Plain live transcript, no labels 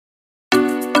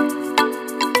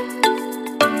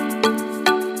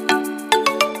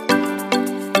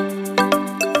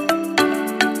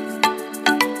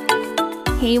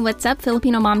Hey, what's up,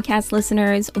 Filipino Momcast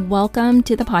listeners? Welcome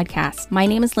to the podcast. My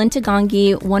name is Linta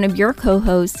Gongi, one of your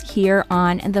co-hosts here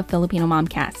on the Filipino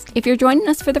Momcast. If you're joining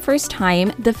us for the first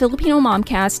time, the Filipino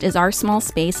Momcast is our small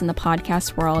space in the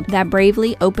podcast world that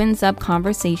bravely opens up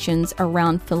conversations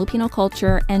around Filipino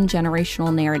culture and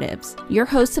generational narratives. Your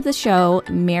hosts of the show,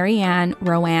 Marianne,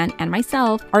 Roanne, and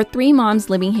myself, are three moms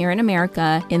living here in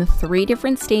America in 3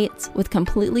 different states with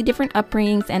completely different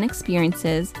upbringings and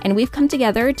experiences, and we've come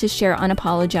together to share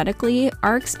unapologetically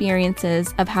our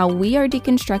experiences of how we are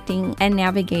deconstructing and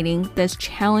navigating this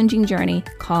challenging journey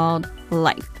called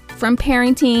life. From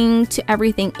parenting to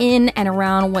everything in and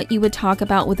around what you would talk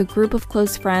about with a group of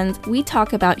close friends, we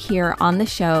talk about here on the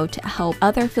show to help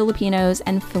other Filipinos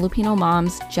and Filipino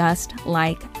moms just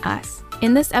like us.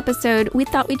 In this episode, we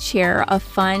thought we'd share a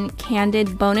fun,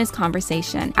 candid bonus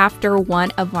conversation after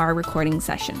one of our recording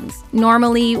sessions.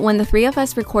 Normally, when the 3 of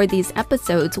us record these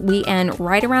episodes, we end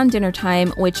right around dinner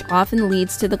time, which often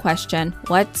leads to the question,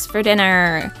 what's for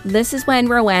dinner? This is when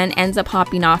Roanne ends up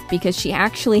hopping off because she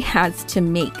actually has to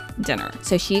make dinner.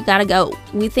 So she gotta go.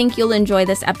 We think you'll enjoy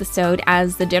this episode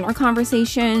as the dinner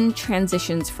conversation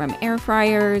transitions from air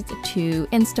fryers to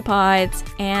Instapots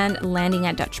and landing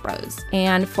at Dutch Bros.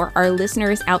 And for our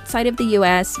listeners outside of the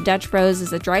US, Dutch Bros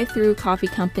is a drive-through coffee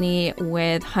company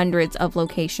with hundreds of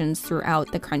locations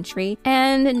throughout the country.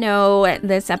 And no,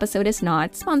 this episode is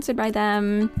not sponsored by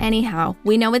them. Anyhow,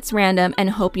 we know it's random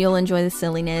and hope you'll enjoy the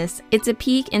silliness. It's a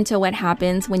peek into what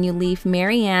happens when you leave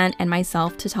Marianne and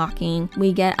myself to talking.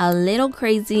 We get a little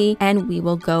crazy and we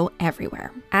will go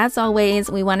everywhere. As always,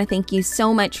 we want to thank you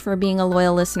so much for being a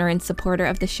loyal listener and supporter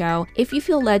of the show. If you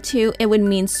feel led to, it would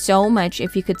mean so much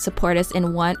if you could support us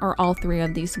in one or all 3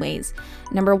 of these ways.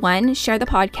 Number 1, share the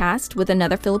podcast with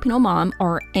another Filipino mom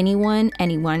or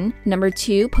anyone. Number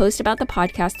 2, post about the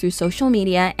podcast through social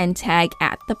media and tag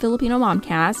at the Filipino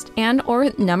Momcast. And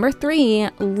or number 3,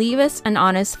 leave us an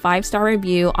honest 5-star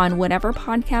review on whatever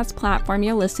podcast platform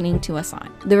you're listening to us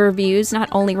on. The reviews not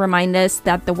only remind us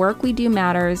that the work we do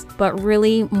matters, but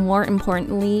really more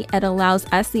importantly, it allows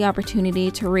us the opportunity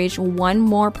to reach one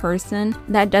more person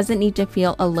that doesn't need to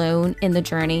feel alone in the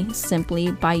journey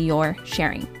simply by your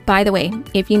sharing. By the way,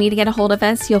 if you need to get a hold of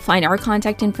us, you'll find our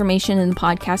contact information in the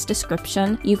podcast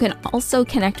description. You can also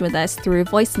connect with us through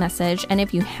voice message, and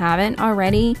if you haven't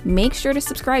already, make sure to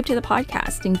subscribe to the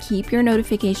podcast and keep your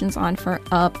notifications on for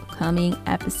upcoming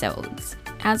episodes.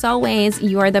 As always,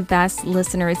 you are the best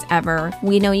listeners ever.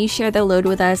 We know you share the load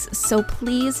with us, so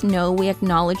please know we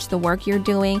acknowledge the work you're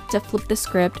doing to flip the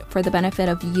script for the benefit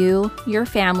of you, your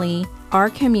family, our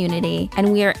community,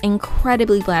 and we are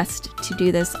incredibly blessed to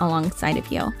do this alongside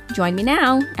of you. Join me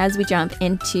now as we jump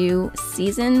into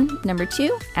season number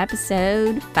 2,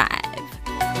 episode 5.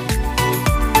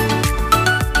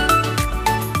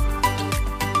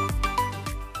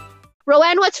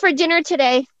 Roanne, what's for dinner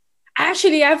today?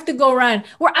 Actually, I have to go run.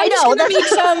 I'm just going to make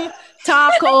some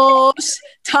tacos,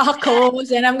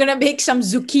 and I'm going to make some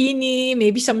zucchini,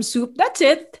 maybe some soup. That's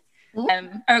it.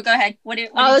 Or go ahead.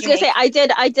 I was going to say, I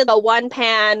did a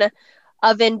 1-pan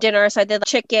oven dinner. So I did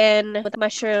chicken with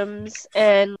mushrooms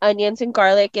and onions and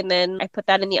garlic, and then I put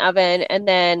that in the oven, and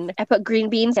then I put green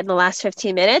beans in the last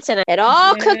 15 minutes, and it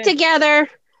all cooked together.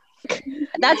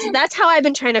 That's how I've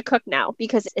been trying to cook now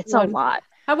because it's a lot.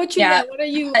 How about you? Yeah. What are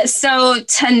you? So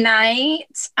tonight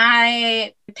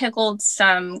I pickled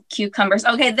some cucumbers.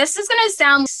 Okay, this is going to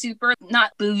sound super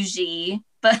not bougie,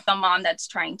 but a mom that's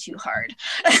trying too hard.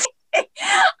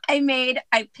 I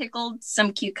pickled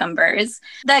some cucumbers,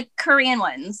 the Korean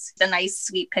ones, the nice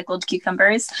sweet pickled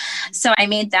cucumbers. So I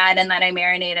made that, and then I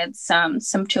marinated some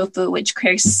tofu, which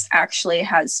Chris actually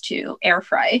has to air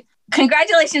fry.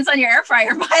 Congratulations on your air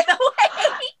fryer, by the way.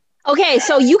 Okay,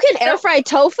 so you can air fry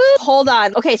tofu? Hold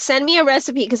on. Okay, send me a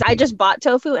recipe because I just bought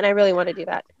tofu and I really want to do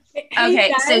that. Okay,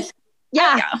 guys, so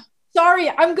yeah. Sorry,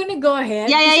 I'm gonna go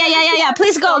ahead. Yeah.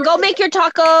 Please go make your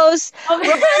tacos.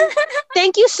 Okay.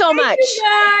 Thank you so much.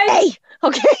 Hey,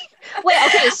 okay. Wait,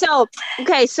 okay,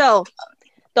 so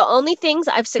the only things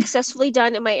I've successfully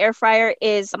done in my air fryer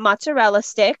is mozzarella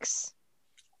sticks.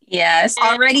 Yes,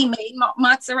 already made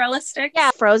mozzarella sticks. Yeah,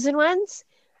 frozen ones.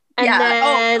 And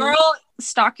then girl,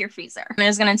 stock your freezer. I'm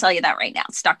just going to tell you that right now.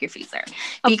 Stock your freezer.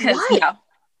 Because,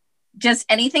 just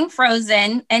anything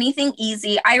frozen, anything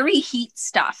easy. I reheat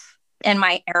stuff in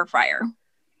my air fryer.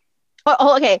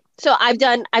 Oh, okay. So I've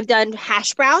done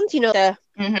hash browns, the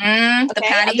the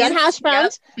patties. I've done hash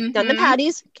browns, done the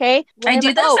patties. Okay. I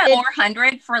do this at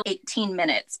 400 for 18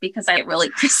 minutes because I get really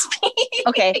crispy.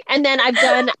 Okay. And then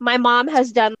my mom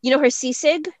has done, her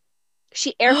sisig.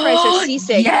 She air fries her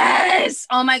sisig. Yes.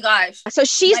 Oh my gosh. So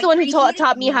she's the one who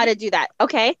taught me how to do that.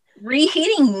 Okay.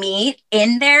 reheating meat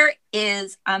in there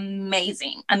is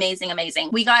amazing.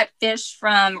 We got fish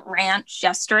from Ranch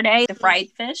yesterday, the fried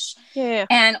fish. Yeah.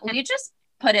 And we just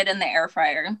put it in the air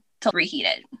fryer to reheat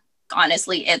it.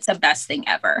 Honestly, it's the best thing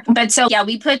ever. But so yeah,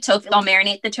 we put tofu. I'll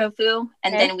marinate the tofu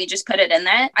and then we just put it in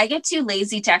there. I get too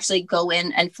lazy to actually go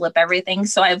in and flip everything.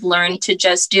 So I've learned to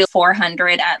just do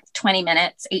 400 at 20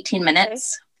 minutes, 18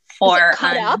 minutes. For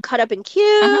cut up in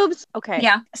cubes. Okay.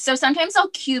 Yeah. So sometimes I'll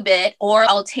cube it or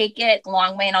I'll take it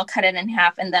long way and I'll cut it in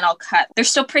half and then I'll cut. They're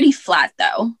still pretty flat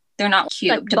though. They're not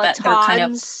cubed, like but they're kind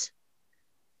of.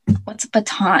 What's a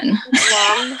baton?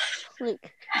 Long.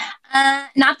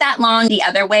 Not that long the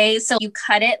other way. So you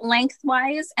cut it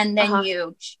lengthwise and then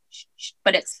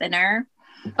but it's thinner.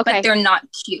 Okay. But they're not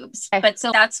cubes. Okay. But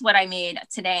so that's what I made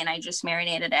today and I just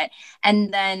marinated it.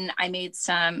 And then I made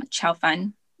some chow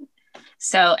fun.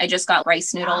 So I just got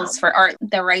rice noodles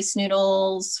the rice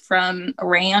noodles from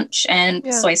Ranch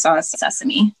and soy sauce,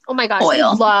 sesame. Oh my gosh.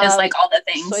 Oil is like all the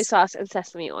things. Soy sauce and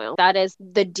sesame oil. That is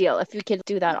the deal. If you can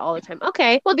do that all the time.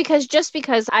 Okay. Well, because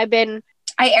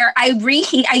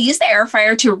I use the air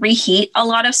fryer to reheat a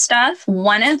lot of stuff.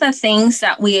 One of the things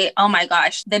that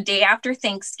the day after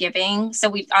Thanksgiving, so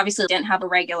we obviously didn't have a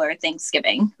regular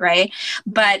Thanksgiving, right?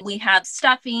 But we had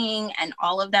stuffing and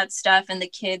all of that stuff. And the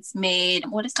kids made,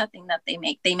 what is that thing that they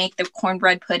make? They make the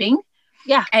cornbread pudding.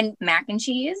 Yeah. And mac and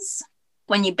cheese.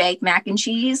 When you bake mac and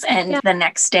cheese and the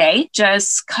next day,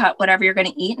 just cut whatever you're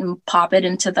going to eat and pop it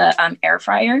into the air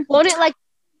fryer. Won't it like,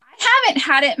 haven't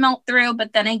had it melt through,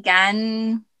 but then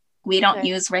again, we don't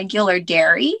use regular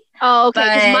dairy. Oh, okay.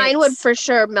 Because mine would for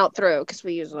sure melt through because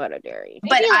we use a lot of dairy.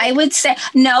 But I would say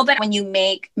no. But when you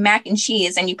make mac and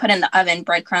cheese and you put in the oven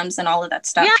breadcrumbs and all of that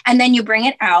stuff, and then you bring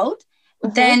it out,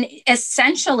 then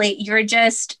essentially you're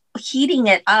just heating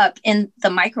it up in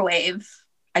the microwave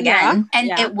again,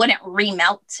 and it wouldn't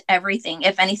remelt everything.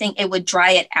 If anything, it would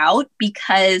dry it out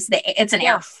because it's an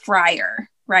air fryer.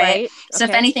 Right. So if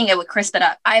anything, it would crisp it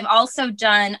up. I've also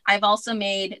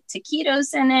made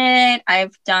taquitos in it.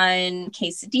 I've done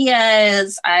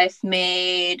quesadillas. I've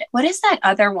made, what is that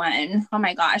other one? Oh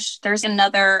my gosh. There's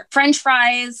another French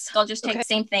fries. They'll just take the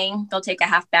same thing. They'll take a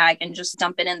half bag and just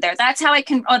dump it in there. That's how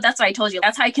that's what I told you.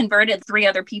 That's how I converted 3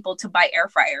 other people to buy air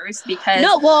fryers because.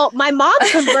 No, well, my mom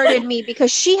converted me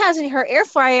because she has in her air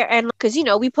fryer and because,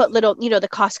 we put little, the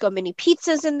Costco mini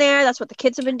pizzas in there. That's what the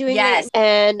kids have been doing. Yes.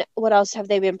 And what else have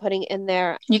they been putting in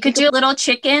there? You could do little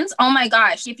chickens. Oh my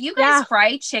gosh. If you guys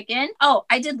fry chicken. Oh,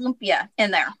 I did lumpia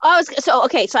in there. Oh, so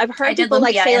I've heard people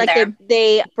say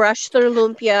they brush their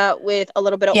lumpia with a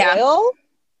little bit of oil.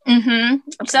 Mm-hmm.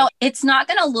 Okay. So it's not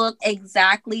going to look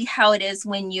exactly how it is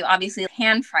when you obviously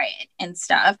hand fry it and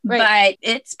stuff, but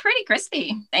it's pretty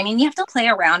crispy. I mean, you have to play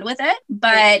around with it,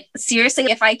 but seriously,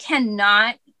 if I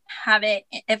cannot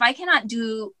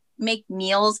make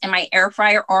meals in my air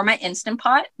fryer or my Instant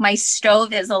Pot, my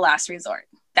stove is the last resort.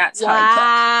 That's how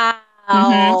I cook.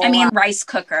 Mm-hmm. I mean, rice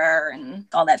cooker and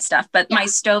all that stuff, but my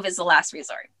stove is the last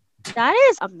resort. That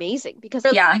is amazing because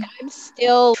I'm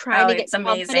still trying to get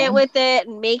confident with it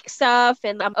and make stuff.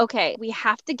 And we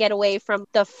have to get away from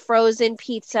the frozen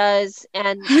pizzas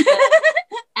and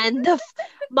the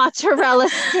mozzarella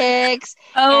sticks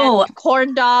and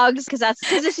corn dogs because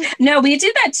it's just... No, we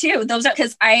do that too. Those are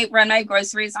because I run my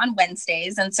groceries on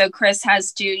Wednesdays, and so Chris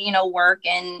has to work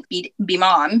and be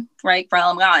mom right for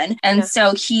Ramadan, and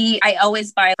so I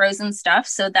always buy frozen stuff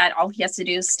so that all he has to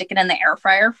do is stick it in the air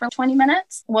fryer for 20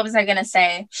 minutes. What was I gonna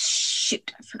say?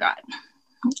 Shoot, I forgot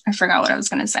what I was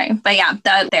going to say. But yeah,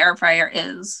 the air fryer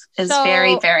is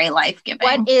very, very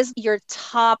life-giving.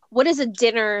 What is a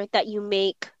dinner that you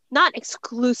make, not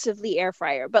exclusively air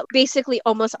fryer, but basically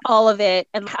almost all of it?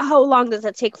 And how long does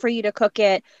it take for you to cook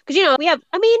it? Because, we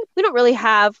don't really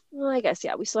have, well, I guess,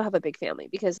 we still have a big family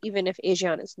because even if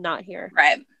Asian is not here.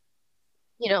 Right.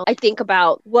 I think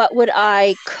about what would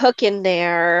I cook in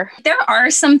there. There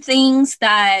are some things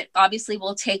that obviously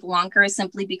will take longer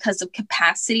simply because of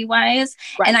capacity wise.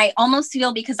 Right. And I almost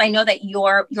feel because I know that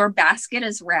your basket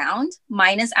is round,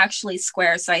 mine is actually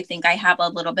square. So I think I have a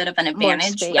little bit of an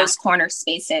advantage, those corner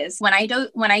spaces. When I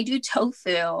do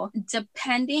tofu,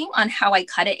 depending on how I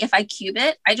cut it, if I cube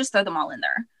it, I just throw them all in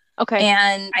there. Okay.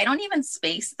 And I don't even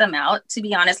space them out, to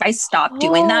be honest. I stopped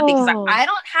doing that because I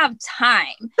don't have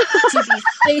time to be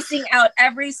spacing out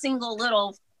every single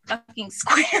little fucking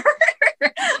square.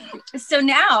 So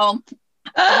now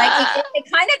Like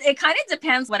it kind of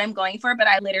depends what I'm going for, but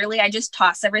I just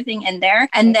toss everything in there.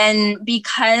 And then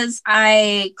because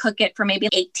I cook it for maybe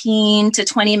 18 to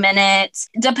 20 minutes,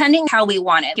 depending how we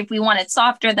want it. If we want it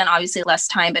softer, then obviously less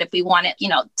time. But if we want it,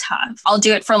 tough, I'll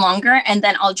do it for longer. And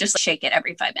then I'll just shake it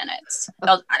every 5 minutes.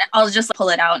 I'll just pull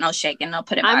it out and I'll shake it and I'll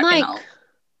put it back. I'm like,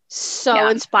 so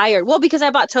inspired. Well, because I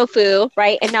bought tofu,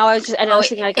 right? And now I was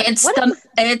thinking like, it's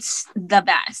the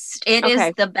best. It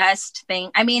is the best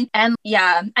thing. I mean,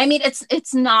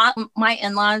 it's not, my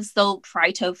in-laws, they'll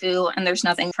fry tofu and there's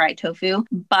nothing fried tofu,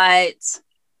 but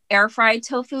air fried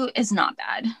tofu is not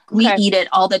bad. We eat it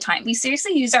all the time. We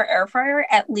seriously use our air fryer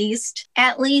at least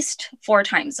 4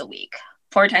 times a week.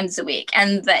 4 times a week.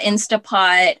 And the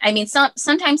Instapot, I mean,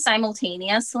 sometimes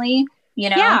simultaneously,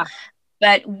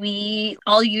 but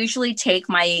I'll usually take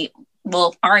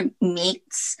our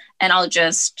meats and I'll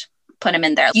just put them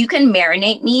in there. You can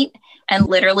marinate meat and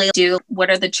literally do,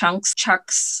 what are the chuck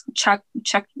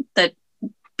the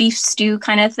beef stew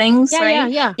kind of things, right?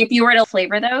 Yeah. If you were to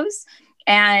flavor those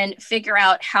and figure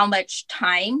out how much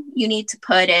time you need to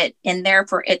put it in there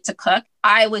for it to cook,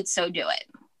 I would so do it.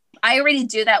 I already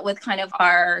do that with kind of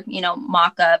our,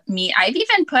 mock-up meat. I've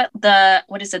even put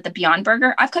the Beyond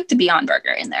Burger? I've cooked a Beyond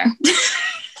Burger in there.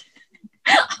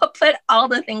 I'll put all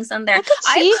the things in there.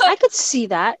 I could see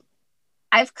that.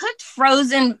 I've cooked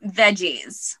frozen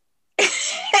veggies.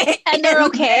 And they're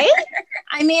okay?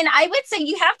 I mean, I would say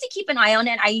you have to keep an eye on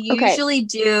it. I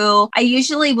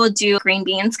usually will do green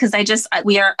beans because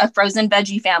we are a frozen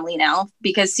veggie family now,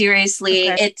 because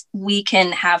seriously, we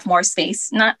can have more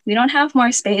space. We don't have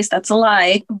more space. That's a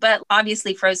lie. But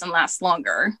obviously frozen lasts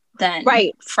longer than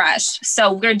fresh.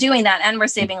 So we're doing that and we're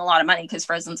saving a lot of money because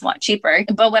frozen's a lot cheaper.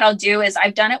 But what I'll do is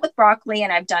I've done it with broccoli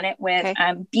and I've done it with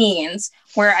beans,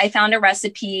 where I found a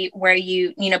recipe where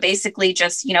you basically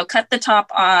just, cut the top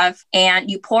off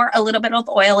and you pour a little bit of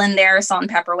oil in there, salt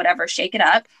and pepper, whatever, shake it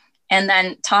up, and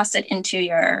then toss it into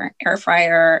your air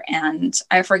fryer. And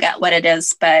I forget what it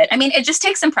is, but I mean, it just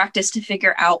takes some practice to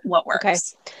figure out what works. Okay.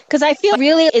 Because I feel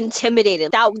really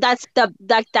intimidated. That's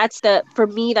for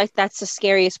me, that's the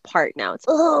scariest part now. It's,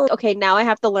 okay, now I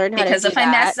have to learn how to do that. Because if I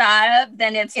mess up,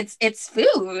 then it's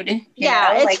food.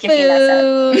 It's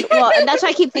food. Well, and that's why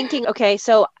I keep thinking, okay,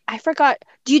 so I forgot.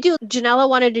 Janella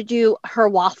wanted to do her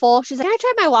waffle. She's like, can I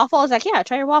try my waffle? I was like, yeah,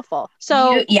 try your waffle.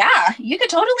 So you could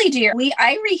totally do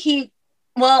I reheat.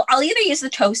 Well, I'll either use the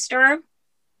toaster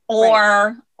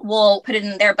or we'll put it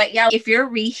in there. But yeah, if you're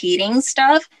reheating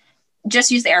stuff, just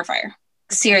use the air fryer.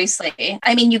 Seriously.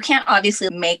 I mean, you can't obviously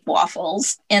make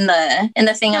waffles in the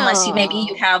thing unless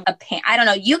you have a pan. I don't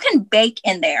know. You can bake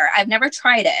in there. I've never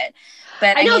tried it.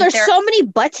 But I know there's so many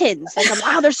buttons. Like,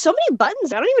 wow, there's so many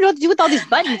buttons. I don't even know what to do with all these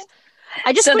buttons.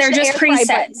 They're just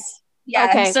presets. Yeah.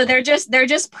 Okay. So they're just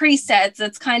presets.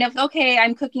 It's kind of, okay,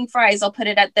 I'm cooking fries, I'll put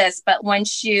it at this. But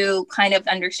once you kind of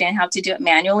understand how to do it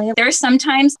manually, there's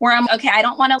sometimes where I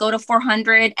don't want to go to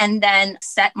 400 and then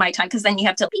set my time, because then you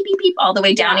have to beep, beep, beep all the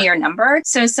way down to your number.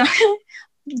 So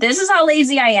this is how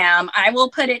lazy I am. I will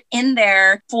put it in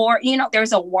there for,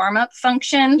 there's a warm-up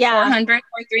function, 400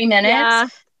 for 3 minutes. Yeah.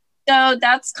 So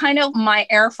that's kind of my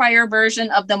air fryer version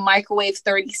of the microwave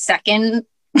 30-second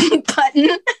button.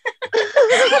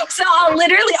 So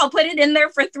I'll put it in there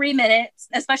for 3 minutes,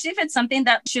 especially if it's something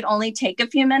that should only take a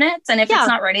few minutes. And if it's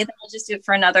not ready, then I'll just do it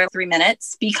for another 3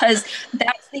 minutes, because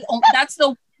that's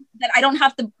that I don't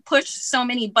have to push so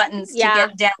many buttons to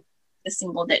get down the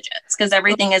single digits, because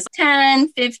everything is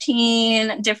 10,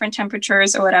 15 different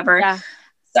temperatures or whatever. Yeah.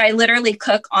 So I literally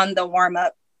cook on the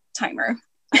warm-up timer.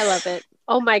 I love it.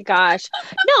 Oh my gosh.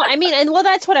 No, I mean,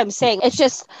 that's what I'm saying. It's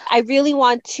just, I really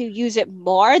want to use it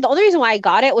more. The only reason why I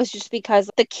got it was just because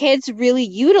the kids really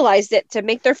utilized it to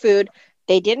make their food.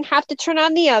 They didn't have to turn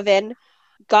on the oven.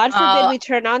 God forbid we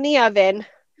turn on the oven.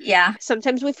 Yeah.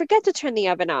 Sometimes we forget to turn the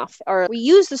oven off, or we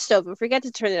use the stove and forget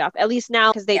to turn it off. At least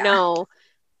now, because they know,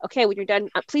 okay, when you're done,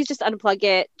 please just unplug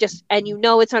it. And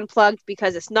it's unplugged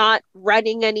because it's not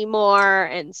running anymore.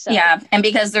 And so and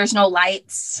because there's no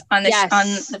lights on the on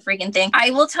the freaking thing. I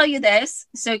will tell you this,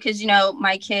 so because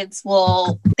my kids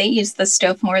they use the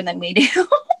stove more than we do.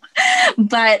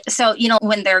 But so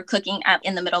when they're cooking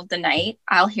in the middle of the night,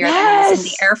 I'll hear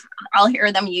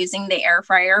them using the air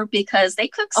fryer, because they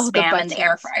cook Spam in the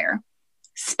air fryer.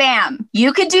 Spam.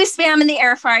 You could do Spam in the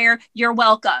air fryer. You're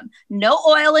welcome. No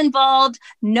oil involved.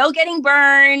 No getting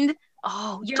burned.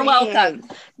 Oh, you're welcome.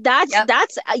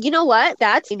 That's you know what?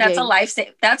 That's a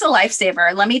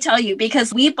lifesaver. Let me tell you,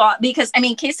 because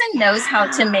Kason knows how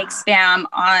to make Spam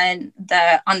on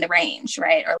the range,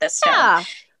 right? Or the stove. Yeah.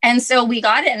 And so we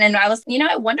got it. And I was,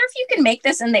 I wonder if you can make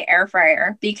this in the air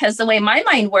fryer, because the way my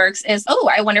mind works is, oh,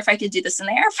 I wonder if I could do this in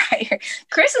the air fryer.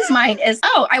 Chris's mind is,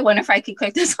 oh, I wonder if I could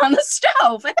cook this on the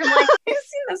stove. And I'm like, I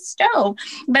see the stove.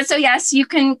 But so yes, you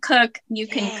can cook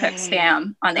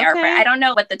Spam on the air fryer. I don't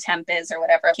know what the temp is or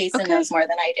whatever. Kason knows more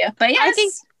than I do. But yes. I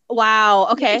think, wow.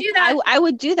 Okay. Do that. I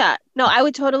would do that. No, I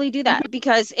would totally do that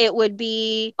because it would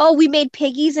be, we made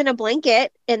piggies in a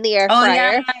blanket in the air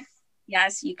fryer. Yeah.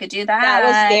 Yes, you could do that. That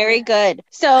was very good.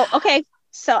 So, okay.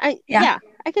 So I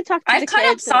could talk to I've cut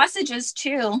up sausages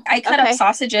too. I cut up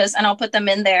sausages and I'll put them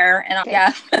in there.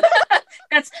 And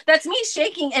that's me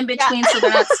shaking in between so they're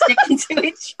not sticking to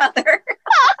each other.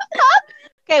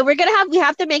 Okay, we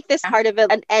have to make this part of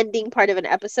an ending part of an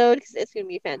episode because it's going to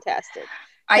be fantastic.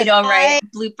 I know, right?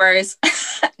 Bloopers.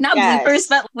 Not bloopers,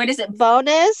 but what is it?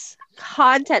 Bonus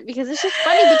content, because it's just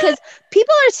funny because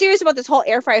people are serious about this whole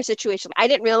air fryer situation. I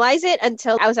didn't realize it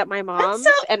until I was at my mom's.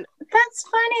 And that's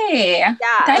funny. Yeah.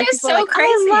 That is so crazy.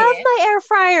 I love my air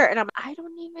fryer. And I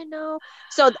don't even know.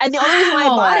 So, and the only reason why I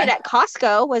bought it at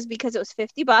Costco was because it was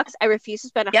 $50. I refused to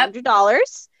spend $100.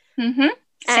 Mm-hmm.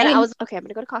 And I was, okay, I'm going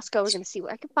to go to Costco. We're going to see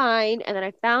what I can find. And then I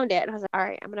found it. And I was like, all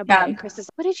right, I'm going to buy it. Chris is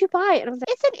like, what did you buy? And I was like,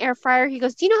 it's an air fryer. He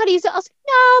goes, do you know how to use it? I was like,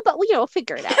 no, but we'll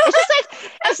figure it out. It's just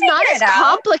like, it's not as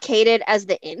complicated as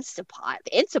the Instapot.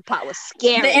 The Instapot was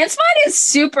scary. The Instapot is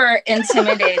super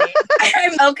intimidating.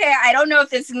 I don't know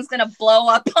if this thing's going to blow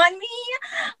up on me,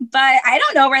 but I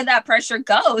don't know where that pressure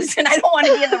goes. And I don't want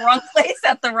to be in the wrong place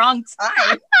at the wrong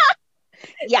time.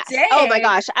 Yes. Dang. Oh my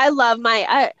gosh. I love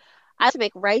I have to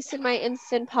make rice in my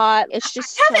Instant Pot. It's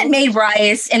just I haven't made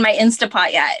rice in my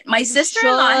Instapot yet. My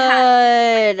sister-in-law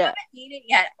haven't made it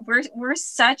yet. We're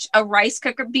such a rice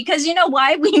cooker because you know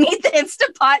why? We need the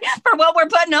Instapot for what we're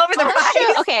putting over the rice.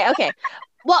 Sure. Okay.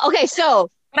 Well, okay, so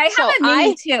but I have a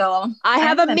mini too. I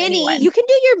have a mini. You can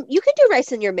do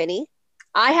rice in your mini.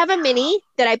 I have a mini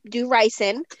that I do rice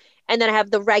in, and then I have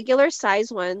the regular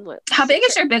size one. How big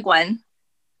is your big one?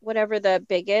 Whatever the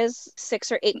big is,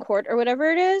 6 or 8 quart or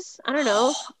whatever it is. I don't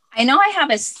know. I know I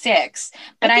have a 6,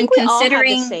 but I'm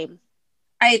considering.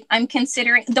 I'm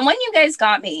considering the one you guys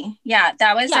got me. Yeah,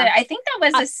 that was I think that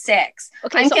was a 6.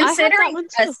 Okay, I'm considering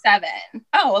a 7.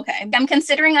 Oh, okay. I'm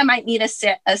considering I might need a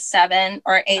 7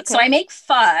 or 8. Okay. So I make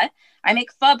pho. I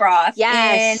make pho broth.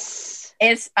 Yes. And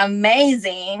it's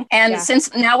amazing. And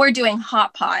since now we're doing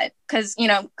hot pot, because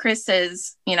Chris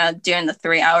is doing the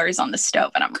 3 hours on the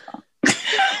stove, and I'm.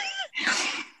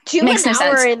 Makes no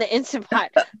sense. In the Instant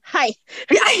Pot. Hi.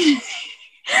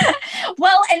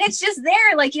 Well, and it's just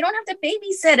there. Like you don't have to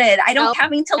babysit it. I don't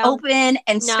having to open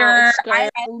and stir. I'm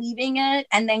leaving it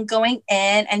and then going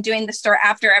in and doing the stir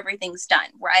after everything's done,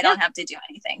 where I don't have to do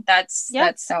anything. That's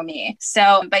so me.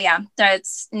 So, but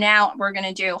that's now we're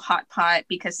gonna do hot pot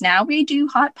because now we do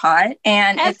hot pot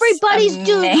and everybody's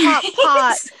doing hot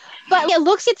pot. But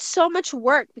it's so much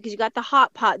work because you got the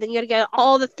hot pot, then you got to get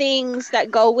all the things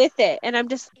that go with it. And I'm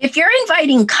just... If you're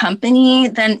inviting company,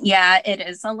 then it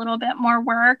is a little bit more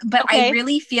work. But I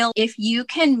really feel if you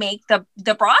can make the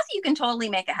broth, you can totally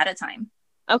make ahead of time.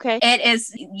 Okay. It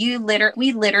is, we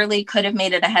literally could have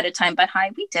made it ahead of time, but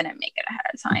we didn't make it ahead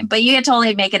of time. But you could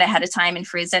totally make it ahead of time and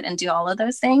freeze it and do all of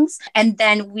those things. And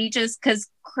then because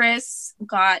Chris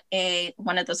got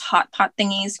one of those hot pot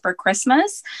thingies for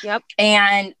Christmas. Yep.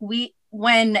 And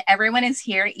when everyone is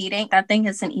here eating, that thing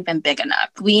isn't even big enough.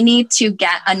 We need to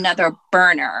get another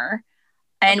burner.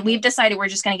 And we've decided we're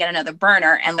just going to get another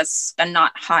burner and let's a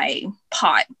not high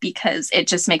pot because it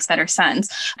just makes better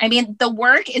sense. I mean, the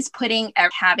work is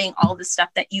having all the stuff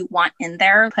that you want in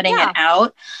there, putting it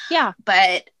out. Yeah.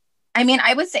 But I mean,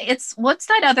 I would say what's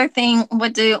that other thing?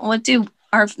 What do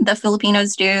the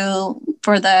Filipinos do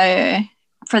for the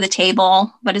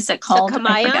table? What is it called?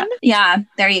 Kamayan? Yeah,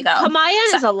 there you go.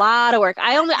 Kamayan is a lot of work.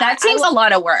 That seems a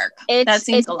lot of work. It's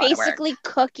basically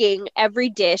cooking every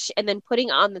dish and then putting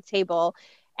it on the table.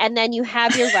 And then you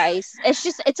have your rice.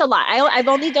 It's a lot. I've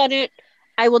only done it.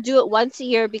 I will do it once a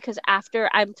year because after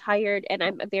I'm tired and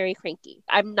I'm very cranky.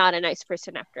 I'm not a nice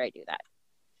person after I do that.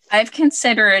 I've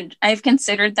considered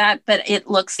that, but it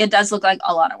does look like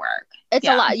a lot of work. It's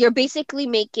a lot. You're basically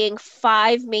making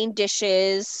 5 main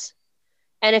dishes.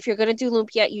 And if you're going to do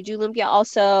lumpia, you do lumpia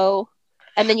also.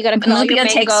 And then you got to cut all your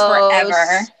mangoes. Lumpia takes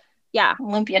forever. Yeah.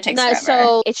 Lumpia takes forever.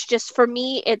 So it's just, for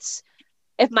me,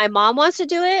 if my mom wants to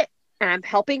do it and I'm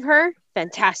helping her,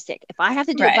 fantastic. If I have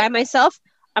to do it by myself,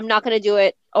 I'm not going to do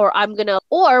it. Or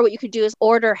what you could do is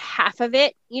order half of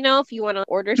it, if you want to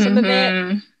order some of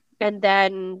it. And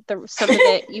then some of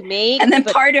it you make. And then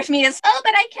part of me is,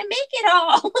 but I can make it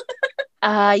all.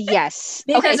 Yes.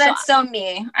 Because Okay, so that's so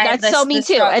me. that's so me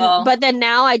too. But then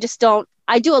now I just don't.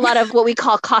 I do a lot of what we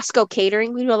call Costco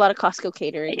catering. We do a lot of Costco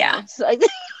catering. Yeah. Now. So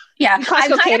yeah,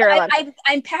 Costco cater a lot.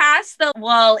 I'm past the,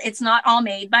 well, it's not all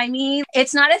made by me.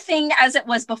 It's not a thing as it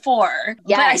was before.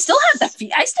 Yes. But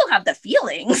I still have the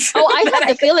feelings. Oh, I have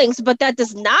the feelings, but that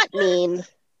does not mean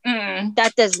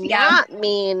that does Yeah. not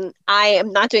mean I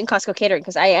am not doing Costco catering,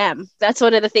 because I am. That's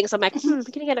one of the things I'm like, I'm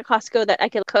gonna get a Costco that I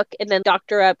can cook and then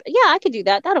doctor up. Yeah, I could do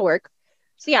that. That'll work.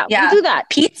 So yeah, we'll do that.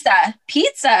 Pizza,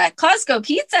 Costco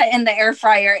pizza in the air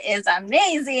fryer is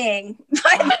amazing.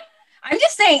 But I'm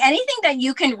just saying, anything that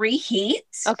you can reheat,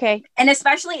 Okay. and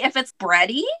especially if it's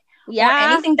bready, Yeah.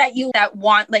 or anything that you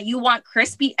want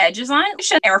crispy edges on, you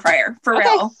should air fryer for Okay.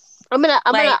 real. I'm gonna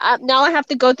now I have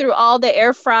to go through all the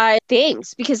air fry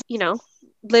things, because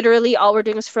literally all we're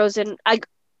doing is frozen.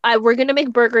 We're gonna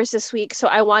make burgers this week, so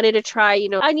I wanted to try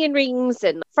onion rings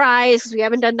and fries, because we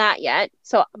haven't done that yet.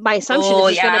 So my assumption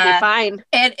is it's gonna be fine.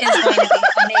 It is going to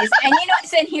be amazing. And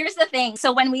so here's the thing.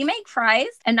 So when we make fries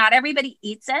and not everybody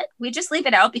eats it, we just leave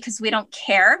it out because we don't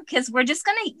care, because we're just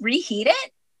gonna reheat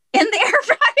it in the air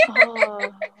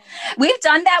fryer. We've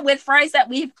done that with fries that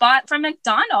we've bought from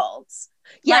McDonald's.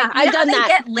 Yeah, I've done that.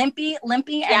 Get limpy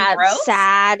and gross.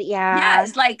 Sad. Yeah.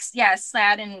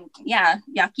 Sad and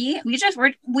yucky.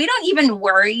 We don't even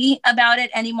worry about it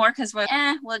anymore, because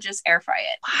we'll just air fry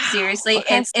it. Wow. Seriously,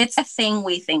 okay. It's a thing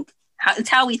we think. It's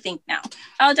how we think now.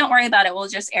 Oh, don't worry about it. We'll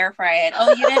just air fry it.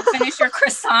 Oh, you didn't finish your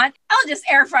croissant? I'll just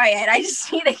air fry it. I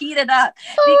just need to heat it up.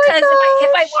 Because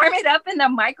if I warm it up in the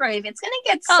microwave, it's going to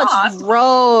get soft. It's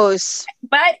gross.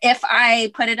 But if I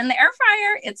put it in the air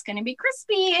fryer, it's going to be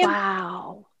crispy.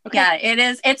 Wow. Okay. Yeah, it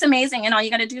is. It's amazing. And all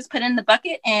you got to do is put it in the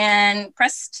bucket and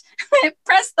press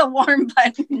the warm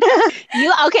button.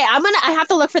 I have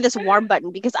to look for this warm button,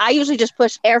 because I usually just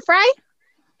push air fry,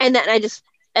 and then I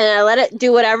let it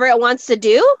do whatever it wants to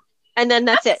do, and then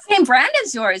that's it. The same brand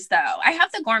as yours, though. I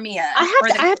have the Gourmet.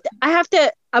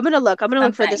 I'm gonna look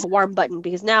for this warm button,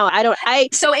 because now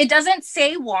So it doesn't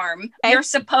say warm. Okay. You're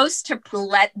supposed to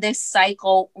let this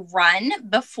cycle run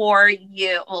before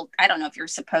you. Well, I don't know if you're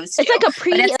supposed to. It's like a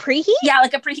preheat. Yeah,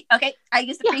 like a preheat. Okay, I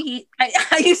use the preheat.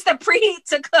 I use the preheat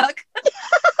to cook.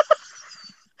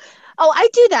 Oh, I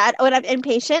do that when I'm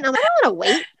impatient. I'm like, I don't want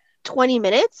to wait 20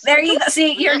 minutes. There you go.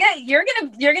 See, you're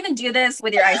gonna do this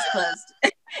with your eyes closed.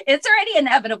 It's already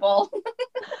inevitable.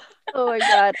 Oh my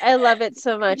God, I love it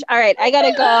so much. All right, I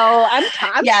gotta go. I'm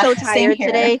so tired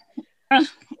today.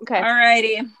 Okay.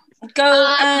 Alrighty.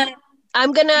 Go.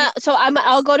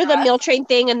 I'll go to the meal train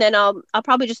thing, and then I'll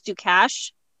probably just do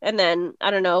cash. And then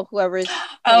I don't know, whoever is.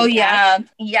 Oh yeah.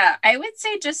 Yeah. I would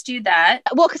say just do that.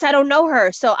 Well, because I don't know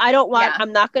her. So I don't want,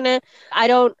 I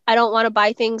don't want to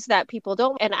buy things that people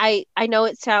don't. And I know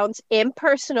it sounds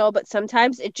impersonal, but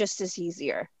sometimes it just is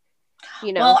easier.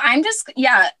 Well,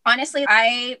 honestly,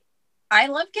 I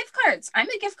love gift cards. I'm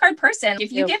a gift card person.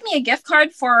 If you give me a gift card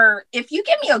if you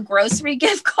give me a grocery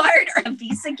gift card or a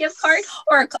Visa gift card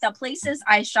or the places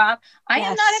I shop, I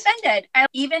am not offended.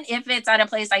 Even if it's at a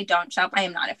place I don't shop, I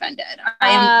am not offended. I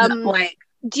am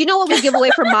do you know what we give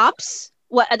away for mops?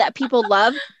 What that people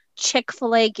love?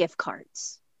 Chick-fil-A gift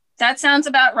cards. That sounds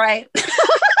about right.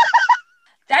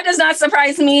 That does not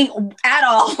surprise me at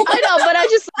all. I know, but I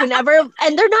just never,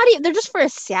 and they're not even, they're just for a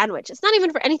sandwich. It's not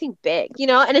even for anything big,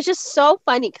 and it's just so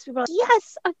funny, because people are like,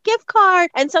 yes, a gift card.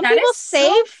 And some people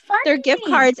save their gift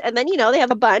cards, and then, they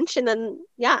have a bunch, and then,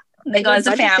 they go as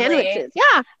a family.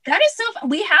 Yeah. That is so fun.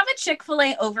 We have a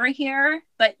Chick-fil-A over here,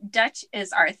 but Dutch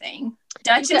is our thing.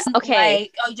 Dutch is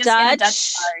like, just get a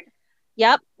Dutch card.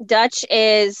 Yep. Dutch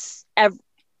is, Do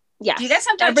you guys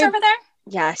have Dutch over there?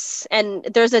 Yes. And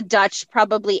there's a Dutch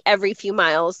probably every few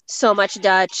miles. So much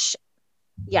Dutch.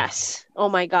 Yes. Oh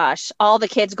my gosh. All the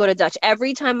kids go to Dutch.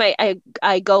 Every time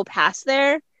I go past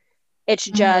there, it's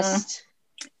just...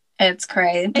 It's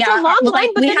crazy. It's a long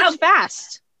line, but it's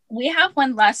fast. We have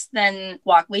one less than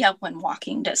walk. We have one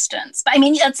walking distance. But I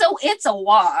mean, it's a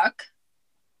walk,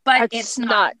 but it's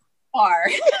not far.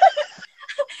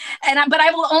 But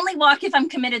I will only walk if I'm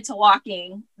committed to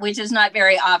walking, which is not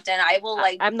very often. I will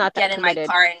I'm not get committed. in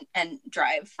my car and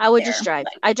drive. I would just drive.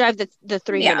 I drive the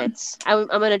 3 minutes. I'm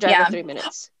going to drive the 3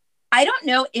 minutes. I don't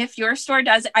know if your store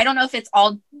does it. I don't know if it's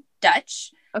all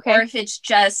Dutch or if it's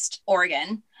just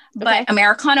Oregon, but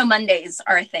Americano Mondays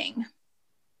are a thing.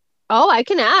 Oh, I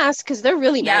can ask, because they're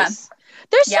really nice.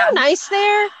 They're so nice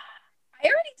there.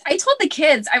 I told the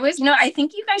kids, I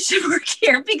think you guys should work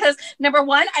here, because number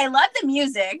one, I love the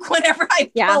music whenever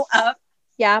I pull up.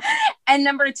 Yeah. And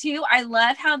number two, I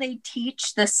love how they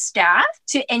teach the staff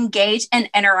to engage and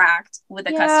interact with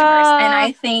the customers. And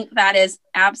I think that is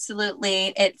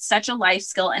absolutely, it's such a life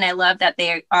skill. And I love that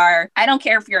I don't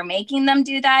care if you're making them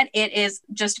do that. It is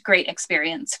just a great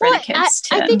experience for the kids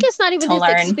I think it's not even just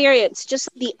learn. the experience, just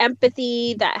the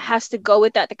empathy that has to go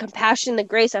with that, the compassion, the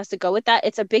grace has to go with that.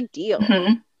 It's a big deal.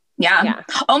 Mm-hmm. Yeah.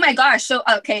 Oh my gosh. So,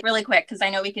 okay, really quick, because I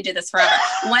know we could do this forever.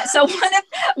 One that's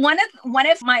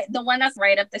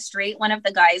right up the street, one of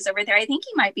the guys over there, I think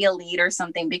he might be a lead or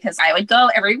something, because I would go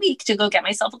every week to go get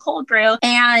myself a cold brew.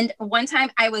 And one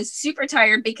time I was super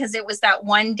tired because it was that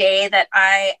one day that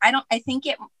I think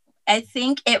it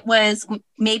was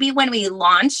maybe when we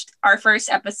launched our first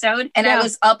episode, and I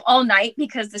was up all night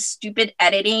because the stupid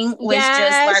editing was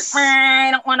just like,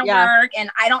 I don't want to work and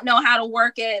I don't know how to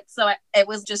work it. So it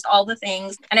was just all the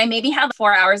things. And I maybe had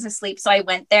 4 hours of sleep. So I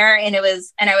went there and I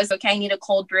was okay, I need a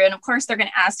cold brew. And of course they're going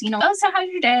to ask, oh, so how's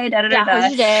your day?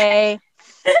 How's your day?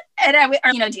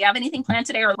 And do you have anything planned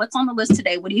today, or what's on the list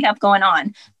today? What do you have going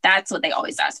on? That's what they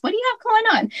always ask. What do you have going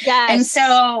on? Yes.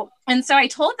 And so I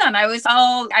told them I was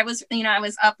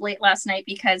up late last night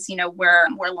because,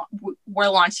 we're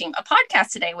launching a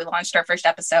podcast today. We launched our first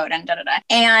episode and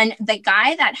And the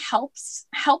guy that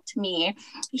helped me,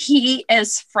 he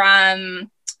is from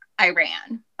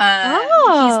Iran.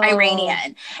 He's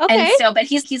Iranian. Okay. And but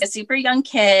he's a super young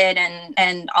kid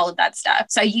and all of that stuff.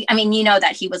 So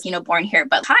that he was, born here,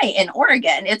 but in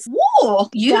Oregon, it's, whoa,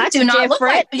 you do not look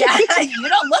like, you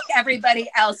don't look everybody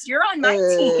else. You're on my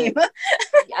team.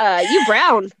 You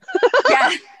brown.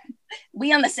 Yeah.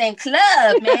 We on the same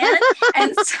club, man.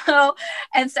 and so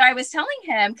I was telling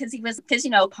him because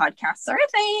podcasts are a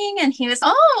thing, and he was,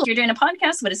 oh, you're doing a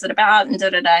podcast, what is it about? And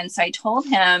and so I told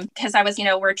him, because I was,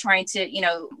 we're trying to,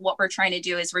 what we're trying to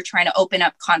do is we're trying to open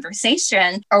up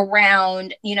conversation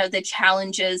around, the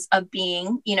challenges of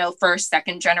being, first,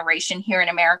 second generation here in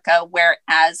America,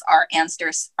 whereas our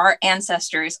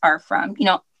ancestors are from,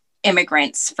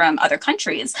 immigrants from other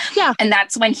countries. Yeah. And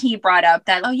that's when he brought up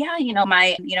that,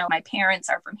 my parents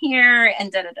are from here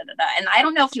and And I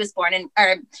don't know if he was born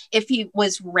or if he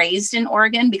was raised in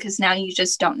Oregon, because now you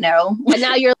just don't know. And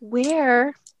now you're,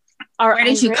 where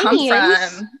did you come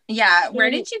from? Yeah. Where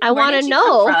did you I want to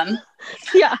know. From?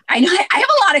 Yeah. I know. I have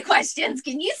a lot of questions.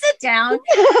 Can you sit down?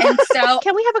 And so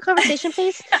can we have a conversation,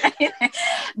 please?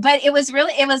 But it was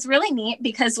really neat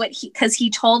because he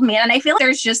told me, and I feel like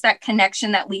there's just that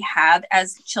connection that we have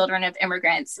as children of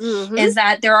immigrants, is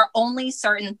that there are only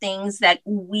certain things that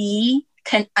we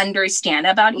can understand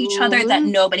about each other that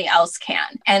nobody else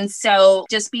can. And so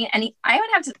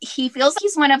he feels like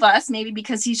he's one of us, maybe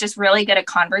because he's just really good at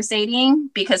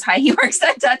conversating, because he works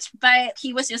at Dutch, but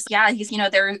he was just, he's,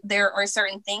 there are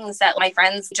certain things that my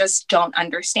friends just don't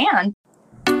understand.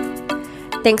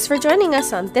 Thanks for joining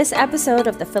us on this episode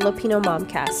of the Filipino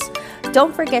Momcast.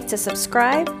 Don't forget to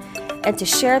subscribe and to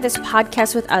share this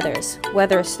podcast with others,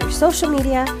 whether it's through social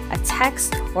media, a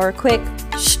text, or a quick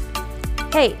shh.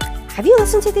 Hey, have you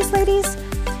listened to these ladies?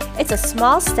 It's a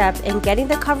small step in getting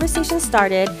the conversation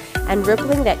started and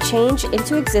rippling that change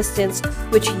into existence,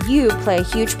 which you play a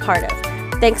huge part of.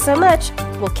 Thanks so much.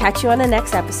 We'll catch you on the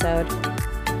next episode.